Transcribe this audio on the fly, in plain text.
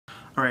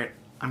Alright,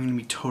 I'm gonna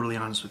be totally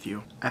honest with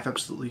you. I have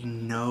absolutely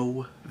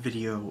no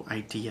video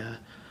idea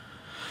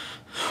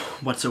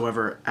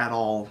whatsoever at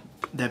all.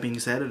 That being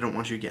said, I don't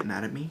want you to get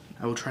mad at me.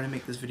 I will try to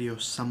make this video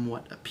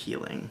somewhat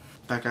appealing.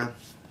 Becca,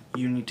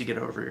 you need to get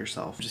over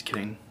yourself. Just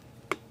kidding.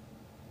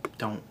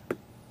 Don't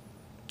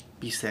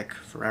be sick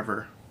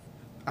forever.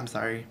 I'm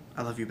sorry.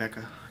 I love you,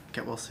 Becca.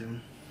 Get well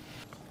soon.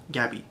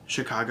 Gabby,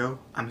 Chicago.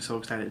 I'm so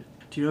excited.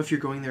 Do you know if you're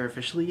going there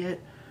officially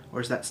yet?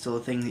 Or is that still a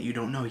thing that you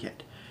don't know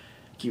yet?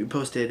 Keep me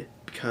posted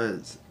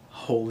because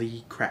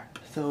holy crap.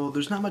 So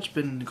there's not much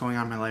been going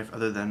on in my life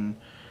other than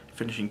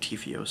finishing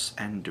TFIOS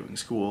and doing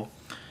school,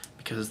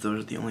 because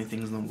those are the only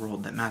things in the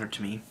world that matter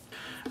to me.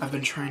 I've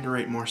been trying to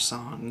write more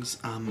songs.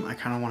 I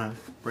kind of want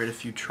to write a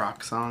few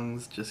Troc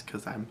songs just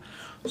because I'm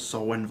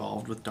so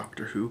involved with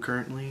Doctor Who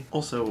currently.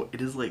 Also,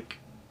 it is like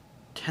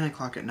 10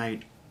 o'clock at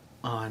night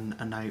on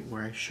a night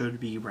where I should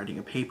be writing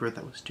a paper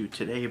that was due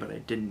today, but I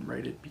didn't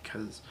write it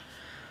because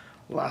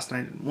last night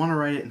I didn't want to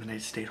write it, and then I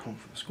stayed home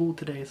from school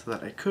today so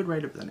that I could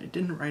write it, but then I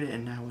didn't write it,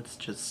 and now it's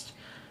just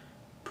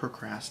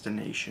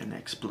procrastination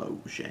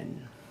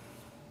explosion.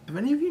 Have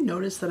any of you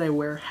noticed that I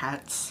wear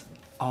hats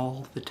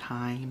all the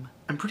time?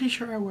 I'm pretty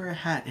sure I wear a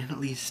hat in at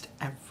least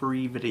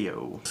every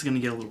video. This is gonna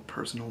get a little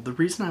personal. The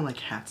reason I like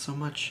hats so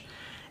much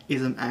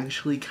is I'm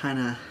actually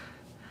kinda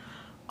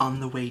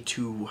on the way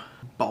to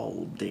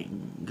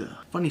balding.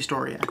 Funny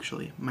story,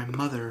 actually. My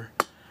mother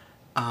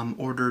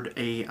ordered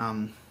a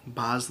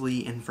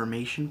Bosley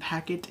information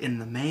packet in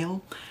the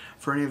mail.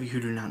 For any of you who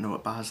do not know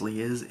what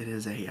Bosley is, it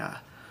is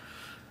a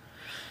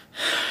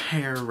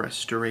hair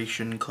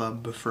restoration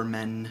club for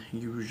men,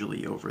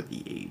 usually over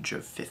the age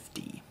of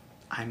 50.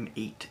 I'm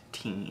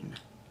 18.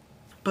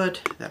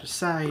 But that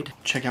aside,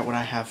 check out what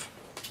I have.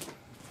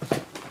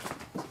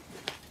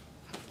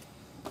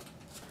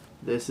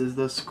 This is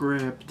the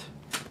script.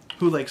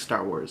 Who likes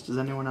Star Wars? Does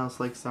anyone else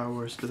like Star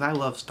Wars? Because I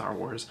love Star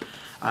Wars.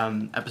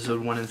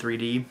 Episode 1 in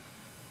 3D.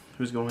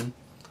 Who's going?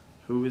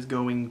 Who is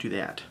going to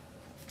that?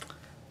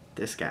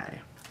 This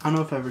guy. I don't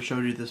know if I ever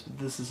showed you this, but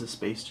this is a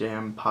Space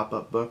Jam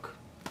pop-up book.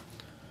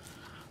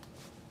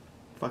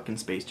 Fucking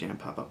Space Jam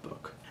pop-up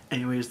book.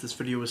 Anyways, this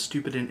video was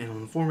stupid and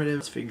ill-informative.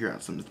 Let's figure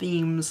out some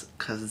themes,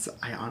 because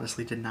I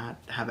honestly did not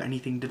have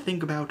anything to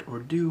think about or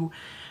do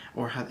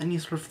or have any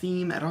sort of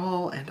theme at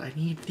all, and I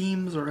need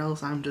themes or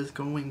else I'm just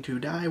going to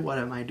die. What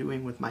am I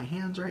doing with my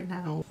hands right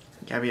now?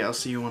 Gabby, I'll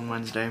see you on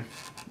Wednesday.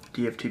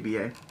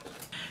 DFTBA.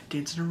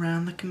 Dancing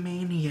around like a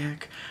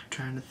maniac,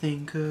 trying to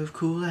think of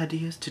cool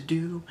ideas to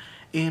do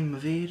in my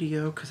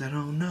video, because I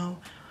don't know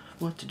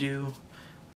what to do.